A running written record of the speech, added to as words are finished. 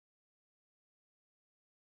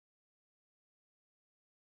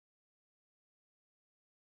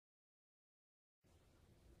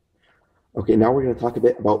Okay, now we're going to talk a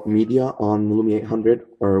bit about media on the Lumia 800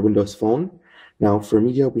 or Windows Phone. Now, for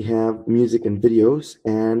media, we have music and videos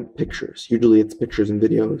and pictures. Usually it's pictures and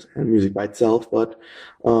videos and music by itself, but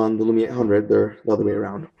on the Lumia 800, they're the other way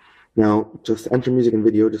around. Now, just to enter music and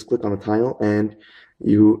video, just click on the tile and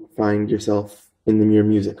you find yourself in the Your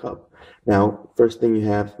Music Hub. Now, first thing you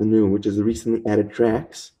have the new, which is the recently added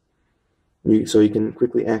tracks. So you can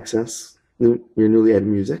quickly access your newly added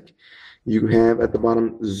music. You have at the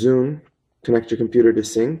bottom Zoom, connect your computer to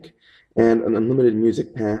sync, and an unlimited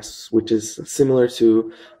music pass, which is similar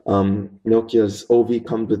to Nokia's OV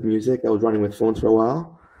comes with music that was running with phones for a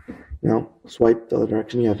while. Now, swipe the other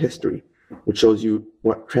direction, you have history, which shows you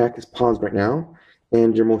what track is paused right now,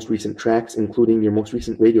 and your most recent tracks, including your most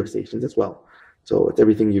recent radio stations as well. So it's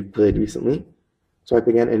everything you've played recently. Swipe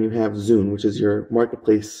again, and you have Zune, which is your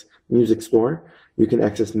marketplace music store. You can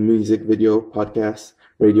access music, video, podcasts,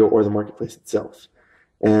 radio, or the marketplace itself.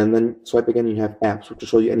 And then swipe again, you have apps, which will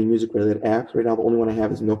show you any music-related apps. Right now, the only one I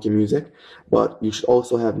have is Nokia Music, but you should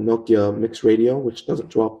also have Nokia Mix Radio, which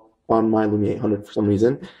doesn't show up on my Lumia 800 for some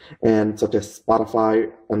reason, and such as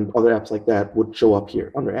Spotify and other apps like that would show up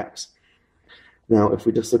here under apps. Now, if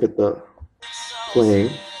we just look at the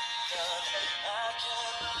playing,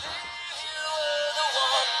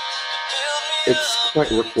 it's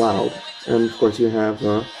quite loud, and of course you have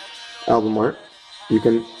album art. You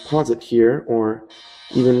can pause it here, or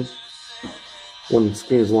even when the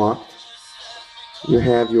screen is locked, you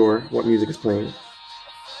have what music is playing,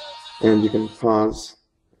 and you can pause,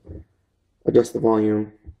 adjust the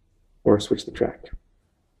volume, or switch the track.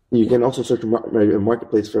 You can also search a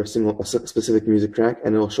marketplace for a specific music track,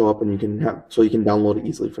 and it'll show up, and you can download it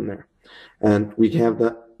easily from there. And we have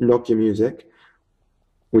the Nokia Music,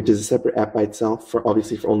 which is a separate app by itself,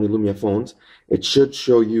 obviously for only Lumia phones. It should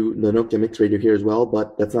show you the Nokia Mix Radio here as well,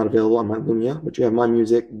 but that's not available on my Lumia. But you have My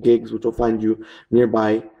Music, Gigs, which will find you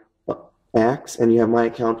nearby acts, and you have My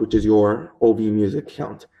Account, which is your OV music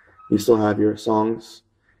account. You still have your songs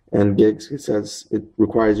and gigs. It says it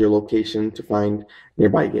requires your location to find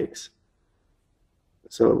nearby gigs.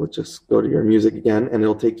 So let's just go to your music again, and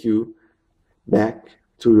it'll take you back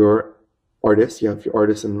to your artists. You have your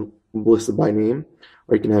artists listed by name,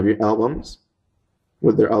 or you can have your albums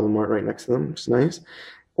with their album art right next to them, which is nice.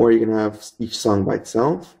 Or you can have each song by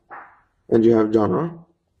itself, and you have genre,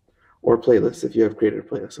 or playlists if you have created a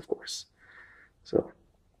playlist, of course. So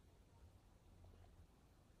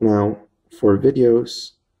now for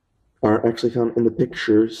videos are actually found in the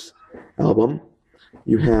pictures album.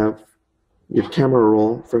 You have your camera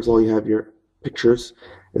roll. First of all, you have your pictures.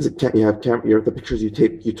 You have the pictures you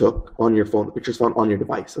took on your phone, the pictures found on your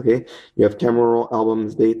device, okay? You have camera roll,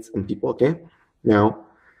 albums, dates, and people, okay? Now,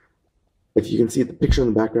 if you can see, the picture in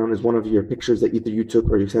the background is one of your pictures that either you took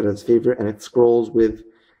or you set as favorite, and it scrolls with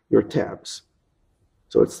your tabs.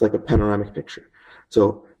 So it's like a panoramic picture.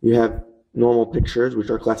 So you have normal pictures, which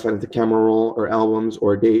are classified into camera roll or albums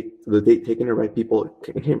or date, the date taken or by people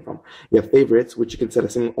it came from. You have favorites, which you can set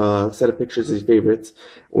a set of pictures as favorites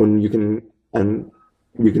when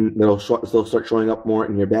they'll start showing up more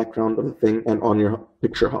in your background of the thing and on your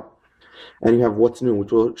picture hub. And you have what's new,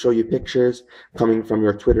 which will show you pictures coming from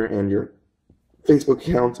your Twitter and your Facebook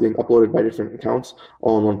accounts being uploaded by different accounts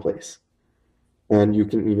all in one place. And you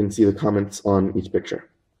can even see the comments on each picture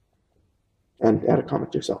and add a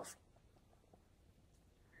comment yourself.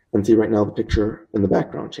 And see right now the picture in the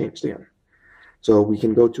background changed again. So we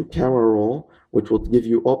can go to camera roll, which will give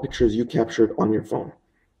you all pictures you captured on your phone.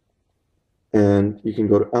 And you can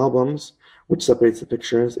go to albums, which separates the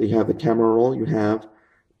pictures. You have the camera roll, you have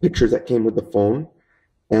pictures that came with the phone,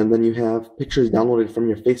 and then you have pictures downloaded from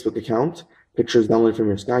your Facebook account, pictures downloaded from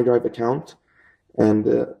your SkyDrive account,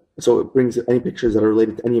 and so it brings any pictures that are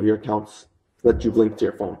related to any of your accounts that you've linked to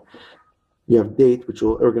your phone. You have date, which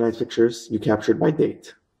will organize pictures you captured by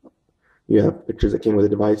date. You have pictures that came with a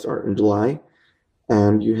device or in July,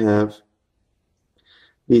 and you have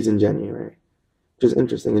these in January, which is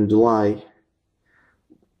interesting. In July,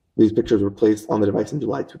 these pictures were placed on the device in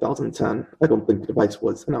July 2010. I don't think the device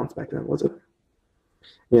was announced back then, was it?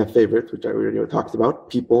 You have favorites, which I already talked about.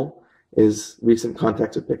 People is recent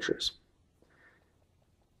contacts with pictures.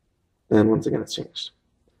 And once again, it's changed.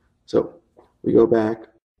 So we go back,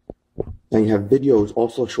 and you have videos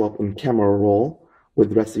also show up in camera roll with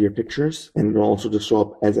the rest of your pictures, and it'll also just show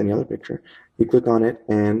up as any other picture. You click on it,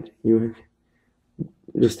 and you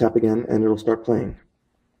just tap again, and it'll start playing.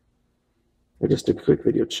 I just did a quick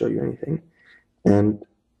video to show you anything. And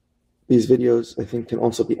these videos, I think, can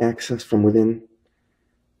also be accessed from within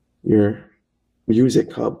your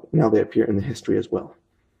music hub. Now they appear in the history as well.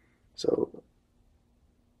 So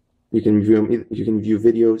You can view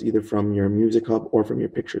videos either from your Music Hub or from your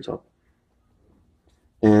Pictures Hub.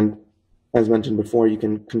 And as mentioned before, you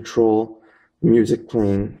can control music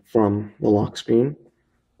playing from the lock screen,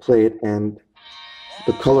 play it, and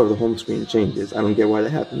the color of the home screen changes. I don't get why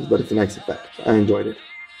that happens, but it's a nice effect. I enjoyed it.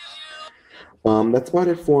 That's about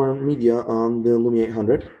it for media on the Lumia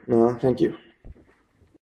 800. Thank you.